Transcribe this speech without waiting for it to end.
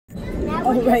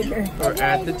Oh, Riker. We're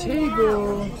at the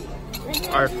table.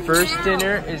 Our first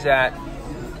dinner is at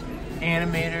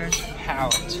Animators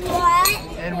Palate.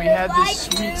 And we have this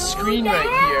sweet screen right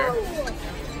here.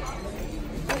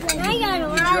 I got a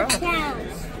lot of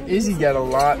crowns. Izzy got a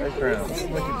lot of crowns.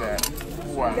 Look at that.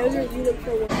 Wow.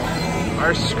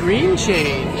 Our screen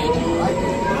changed.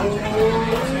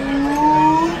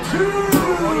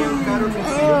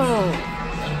 Oh.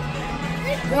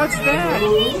 What's that?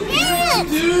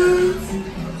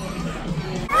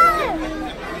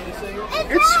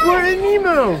 It's Squirt and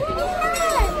Nemo.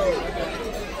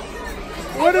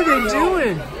 What are they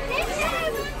doing?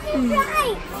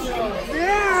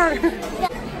 Yeah.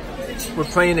 We're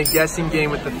playing a guessing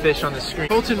game with the fish on the screen.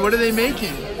 Colton, what are they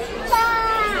making?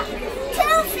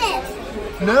 Two fish.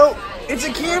 No, it's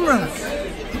a camera.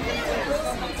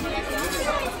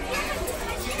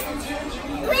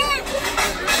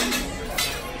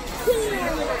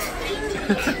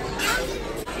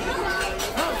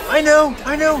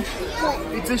 I know.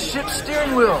 It's a ship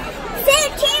steering wheel.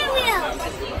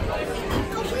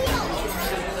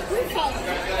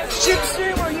 Ship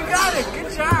steering wheel, you got it.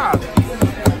 Good job.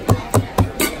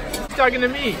 You talking to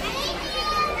me?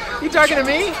 You talking to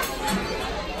me?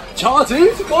 Cha,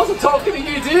 dude, of course I'm talking to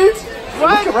you, dude.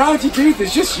 What? Look around you, dude.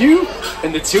 There's just you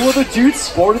and the two other dudes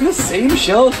sporting the same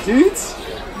shell, dudes.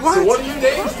 What? So what are your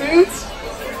names, dudes?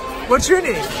 What's your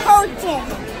name? Colton.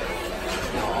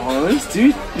 Nice,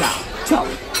 dude. Now, tell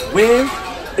me, where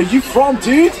are you from,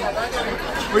 dude?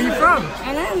 Where are you from?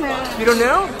 I don't know. You don't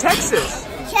know? Texas.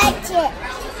 Check it.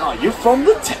 Oh, you're from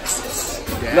the Texas.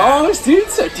 Yeah. Nice, dude.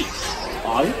 So, dude,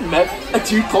 I met a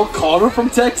dude called Connor from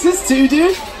Texas, too,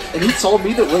 dude. And he told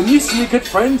me that when you see a good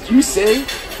friend, you say,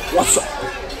 "What's up?"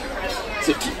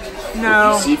 So, dude, No.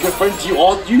 when you see a good friend,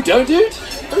 you don't, dude?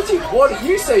 Oh, dude, what do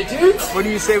you say, dude? What do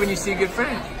you say when you see a good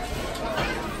friend?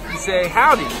 You say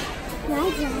howdy.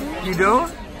 You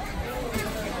don't?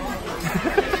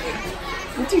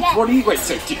 Dude, what do you, wait,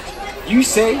 so, dude, you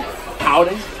say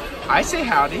howdy, I say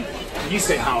howdy. you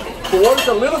say howdy. But what does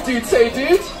the little dude say,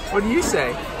 dude? What do you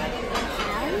say?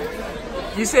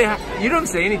 You say, you don't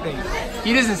say anything.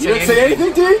 He doesn't say You don't say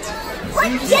anything, dude? Too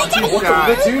Look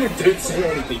shy. at the dude and don't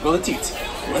say anything. Well, dudes,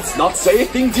 let's not say a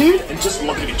thing, dude, and just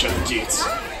look at each other, dudes.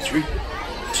 3,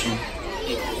 2,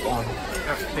 1.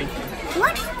 Oh, thank you.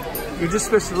 What? You're just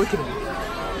supposed to look at him.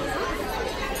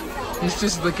 He's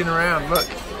just looking around. Look.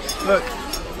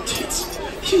 Dudes,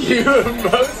 you are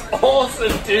most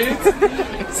awesome, dude.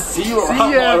 See you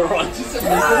around,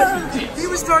 dude. He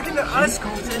was talking to us,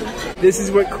 Colton. This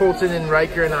is what Colton and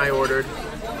Riker and I ordered.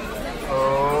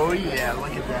 Oh yeah,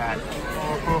 look at that.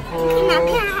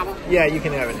 Yeah, you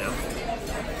can have it now.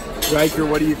 Riker,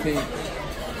 what do you think?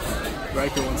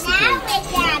 Riker wants to take.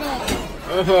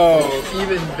 Oh,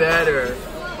 even better.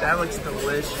 That looks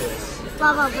delicious.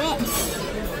 Bubba Whip.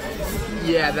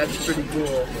 Yeah, that's pretty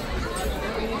cool.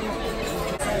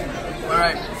 All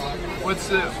right, what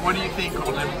do you think,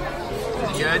 Colton? Is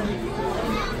it good?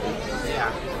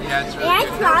 Yeah, it's really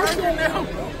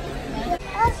good.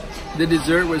 The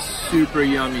dessert was super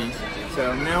yummy.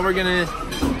 So now we're gonna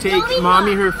take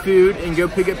Mommy her food and go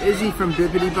pick up Izzy from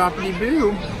Bippity Boppity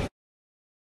Boo.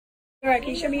 Alright,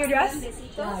 can you show me your dress?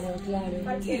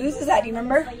 Whose is that? Do you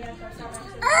remember?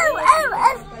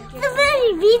 The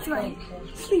very beach one.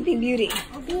 Sleeping Beauty.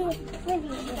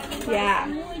 Yeah.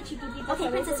 Okay,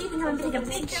 Princess, you can come and pick up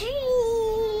the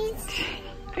treat.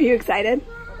 Are you excited?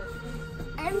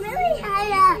 I'm really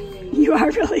high up. You are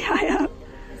really high up.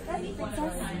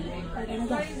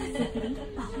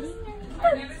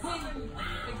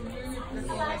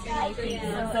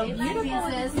 So beautiful.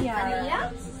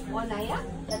 Yeah. One eye.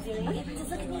 That's your name. Just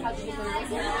look at me.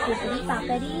 Bippity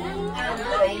boppity.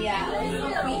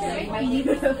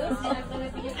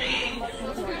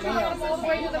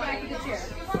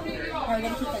 We're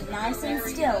going to keep it nice and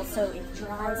still so it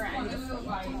dries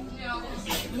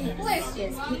beautifully. This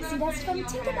is pixie dust from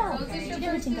Tinkerbell. Do you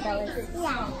know who Tinkerbell is?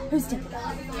 Yeah. Who's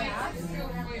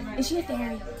Tinkerbell? Is she a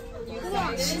fairy?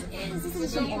 Yeah, she is, isn't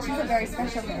she? And she's a very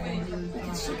special fairy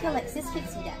because she collects this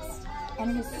pixie dust. And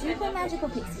it is super magical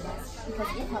pixie dust because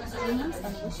it helps dreams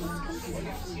and wishes come true.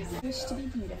 Wish to be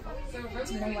beautiful.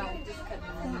 Do you know why?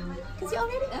 Because you're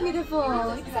already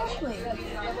beautiful. Exactly.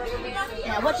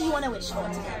 Now, what do you want to wish for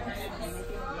today?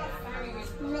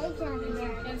 Makeup.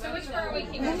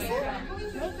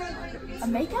 A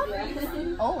makeup?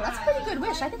 Oh, that's a pretty good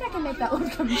wish. I think I can make that one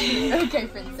come true. Okay,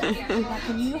 Princess. Now,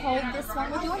 can you hold this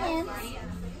one with your hands?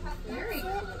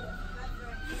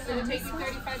 So it'll take you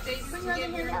 35 days to get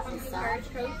your carriage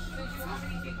coach.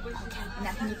 Okay,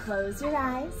 now can you close your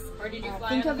eyes? Or did you fly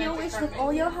Think out of your the wish next with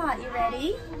all your heart. You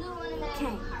ready?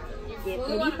 Okay.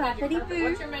 Dippity poppity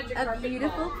boo, a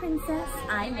beautiful princess,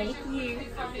 I make you.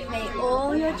 May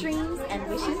all your dreams and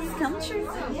wishes come true.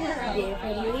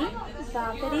 Dippity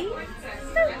poppity boo.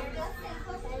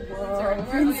 Whoa,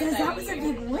 princess, that was a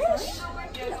big wish.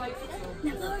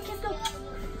 Now lower, kids, go.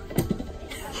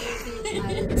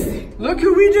 Look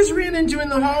who we just ran into in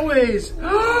the hallways.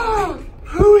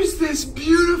 Who is this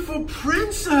beautiful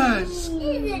princess?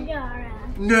 Isadora.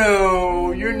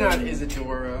 No, you're not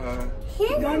Isadora.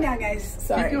 Keep going now, guys.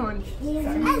 Sorry. Keep going.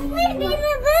 I'm sleeping in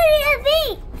the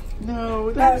booty.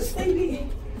 No, that's Sleepy.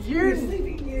 you're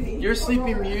Sleeping Beauty. you're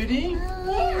Sleeping Beauty.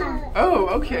 Yeah. Oh,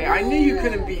 okay. I knew you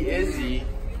couldn't be Izzy.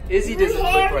 Izzy doesn't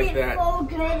look like that. So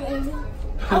good, Izzy.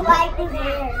 I like the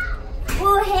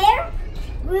hair.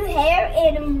 Blue hair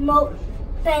and most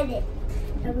better.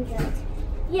 There we go.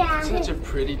 Yeah. Such a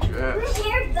pretty dress. Blue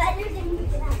hair better than you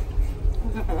got.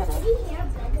 Blue hair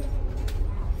better.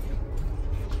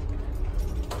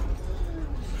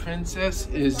 Princess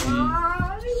Izzy.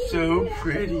 So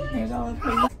pretty.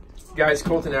 Guys,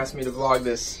 Colton asked me to vlog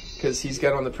this because he's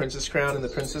got on the princess crown and the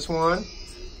princess wand.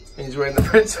 And he's wearing the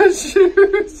princess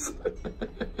shoes.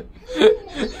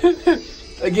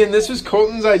 Again, this was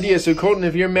Colton's idea. So Colton,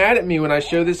 if you're mad at me when I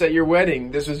show this at your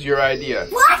wedding, this was your idea.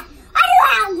 What? I don't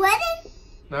have a wedding.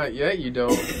 Not yet, you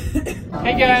don't.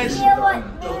 Hey guys.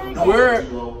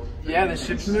 Yeah, the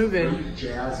ship's moving.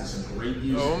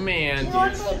 Oh man.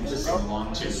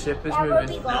 The ship is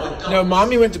moving. No,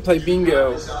 Mommy went to play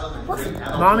bingo.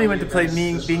 Mommy went to play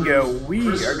bingo. We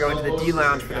are going to the D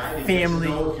Lounge for the family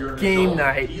game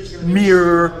night.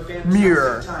 Mirror,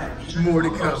 mirror. More to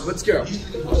come. Let's go.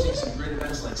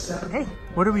 Hey,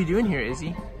 what are we doing here,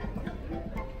 Izzy?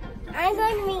 I'm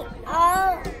going to meet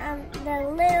all the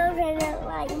little princess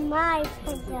like my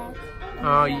princess.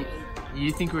 Oh,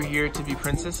 you think we're here to be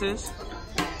princesses?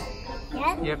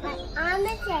 Yep. Like on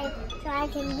the table so I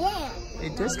can dance.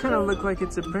 It does kind of look like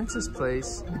it's a princess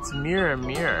place. It's mirror,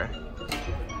 mirror.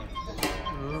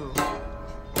 Ooh.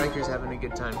 Riker's having a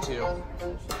good time too.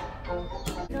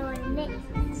 Going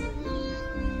next.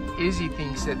 Izzy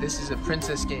thinks that this is a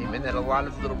princess game and that a lot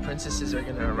of little princesses are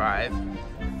gonna arrive.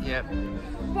 Yep.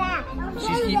 She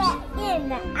keeps in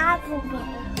the apple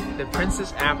game. The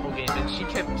Princess Apple game, and she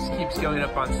keeps going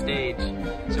up on stage.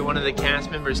 So one of the cast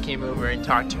members came over and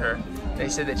talked to her. They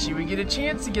said that she would get a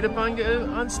chance to get up on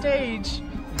stage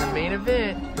in the main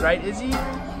event, right, Izzy? And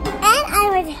I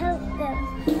would help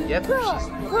them. Yep.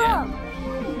 Cool.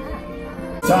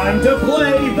 Time to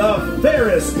play the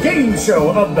fairest game show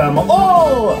of them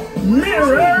all,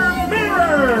 Mirror,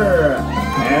 Mirror!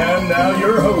 And now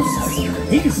your hosts.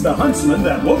 He's the huntsman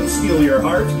that won't steal your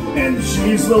heart, and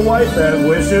she's the wife that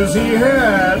wishes he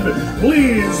had.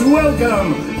 Please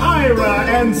welcome Ira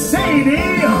and Sadie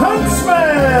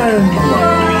Huntsman!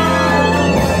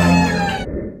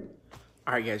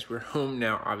 Alright guys, we're home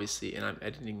now, obviously, and I'm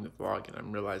editing the vlog, and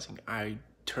I'm realizing I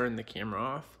turned the camera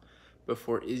off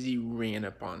before Izzy ran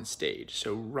up on stage.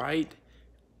 So right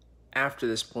after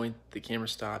this point, the camera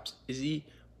stops. Izzy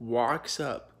walks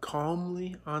up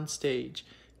calmly on stage,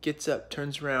 gets up,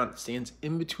 turns around, stands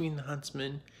in between the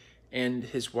huntsman and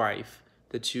his wife,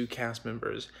 the two cast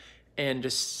members, and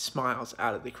just smiles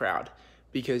out at the crowd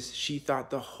because she thought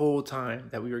the whole time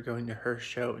that we were going to her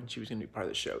show and she was going to be part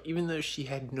of the show, even though she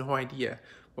had no idea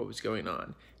what was going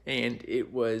on. And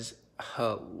it was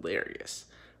hilarious.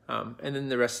 And then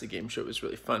the rest of the game show was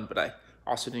really fun, but I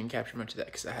also didn't capture much of that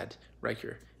because I had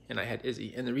Riker and I had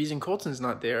Izzy. And the reason Colton's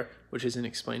not there, which isn't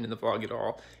explained in the vlog at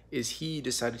all, is he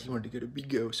decided he wanted to go to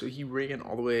bingo, so he ran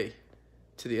all the way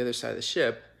to the other side of the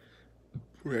ship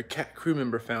where a crew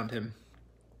member found him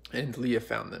and Leah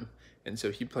found them. And so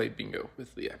he played bingo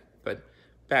with Leah. But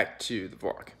back to the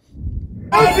vlog.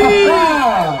 Dopey,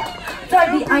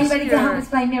 are you ready to help us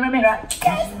play Mirror Mirror?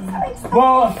 Yes!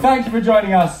 Well, thank you for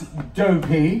joining us,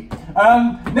 Dopey.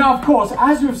 Now, of course,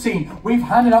 as you've seen, we've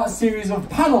handed out a series of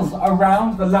paddles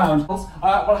around the lounge. We'll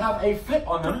have a flip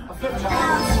on them, a flip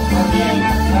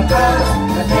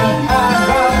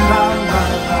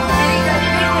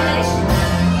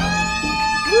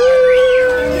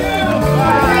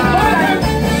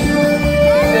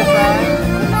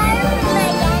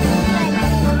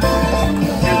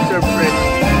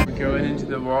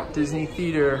The Walt Disney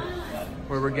Theater,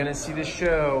 where we're gonna see the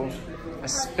show,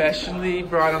 especially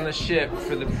brought on the ship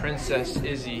for the Princess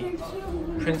Izzy,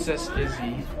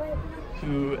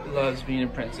 who loves being a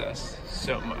princess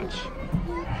so much.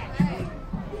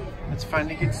 Let's find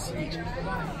a good seat.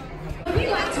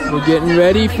 We're getting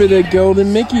ready for the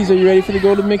Golden Mickeys. Are you ready for the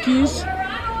Golden Mickeys?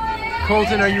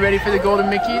 Colton, are you ready for the Golden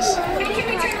Mickeys?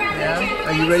 Yeah?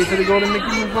 Are you ready for the Golden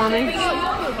Mickeys for me?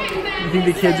 You think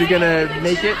the kids are gonna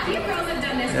make it?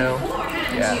 No?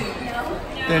 Yeah.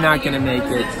 They're not gonna make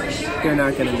it. They're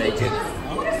not gonna make it.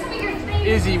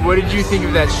 Izzy, what did you think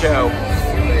of that show?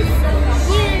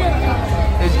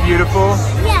 Beautiful. It's beautiful?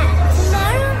 Yeah.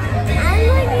 Tomorrow I'm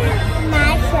going to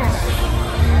my show.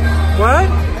 What?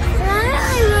 Tomorrow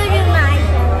I'm going to my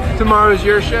show. Tomorrow's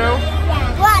your show?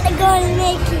 Yeah. What the Golden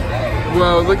Mickey?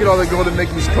 Whoa, look at all the golden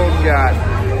Mickeys Colton got.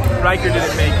 Riker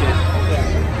didn't make it.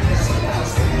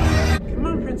 Come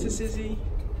on, Princess Izzy.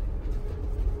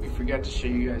 We forgot to show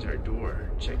you guys our door.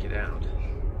 Check it out.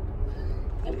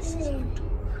 This is our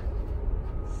door.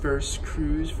 First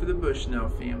cruise for the Bushnell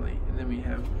family. And then we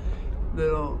have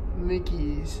little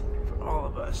Mickeys for all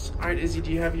of us. All right, Izzy,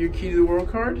 do you have your key to the world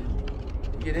card?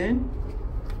 Get in?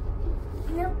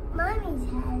 No, Mommy's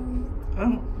has it.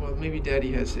 Oh, well, maybe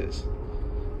Daddy has his.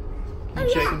 Can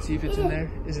you check and see if it's in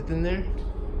there? Is it in there?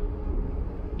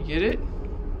 You get it?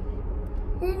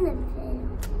 In the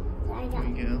film. So I got There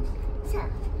you go. so.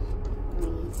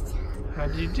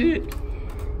 How'd you do it?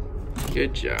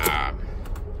 Good job.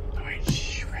 All right,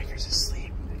 shh, Riker's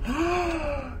asleep.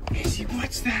 Izzy,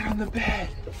 what's that on the bed?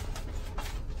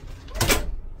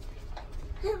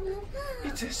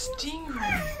 It's a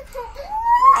stingray.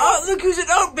 Oh, look who's it.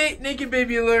 Oh, naked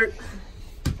baby alert.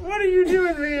 What are you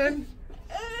doing, man?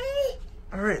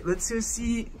 All right, let's go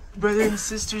see brother and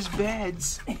sister's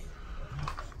beds.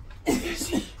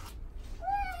 Izzy.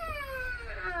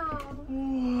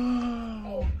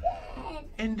 Whoa.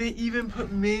 And they even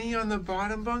put Minnie on the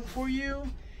bottom bunk for you,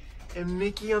 and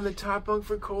Mickey on the top bunk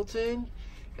for Colton.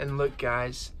 And look,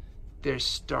 guys, there's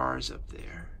stars up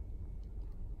there.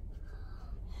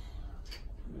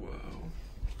 Whoa.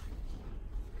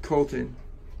 Colton,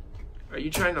 are you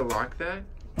trying to lock that?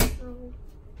 No.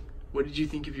 What did you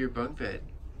think of your bunk bed?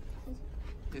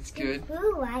 It's good.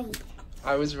 You're right.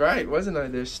 I was right, wasn't I?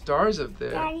 There's stars up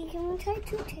there. Daddy, can we try to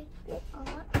take it off?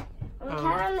 Look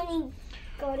how many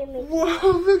golden Mickeys.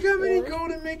 Whoa, look how many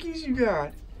golden Mickeys you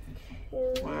got.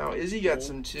 2, Wow, Izzy got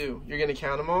some too. You're gonna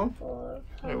count them all? 4, All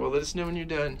right, well, let us know when you're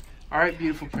done. All right,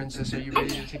 beautiful princess, are you ready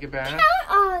to take a bath? Count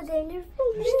all of them.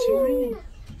 There's too many.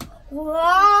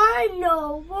 One.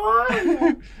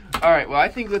 All right, well, I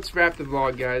think let's wrap the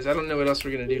vlog, guys. I don't know what else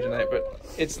we're gonna do tonight, but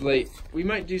it's late. We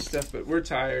might do stuff, but we're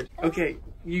tired. Okay,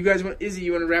 you guys want, Izzy,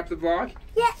 you want to wrap the vlog?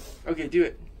 Yeah. Okay, do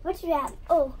it. What's that?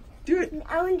 Oh, Do it.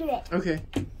 I want to do it. Okay.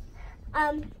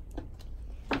 I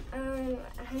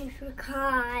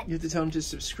forgot. You have to tell them to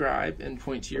subscribe and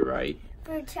point to your right.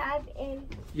 Subscribe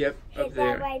and Yep, up hit that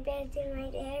there. right button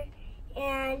right there.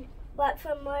 And what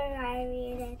for more I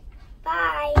read it.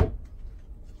 Bye.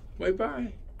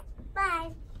 Bye-bye.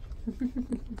 Bye.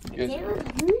 You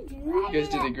guys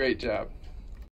did a great job.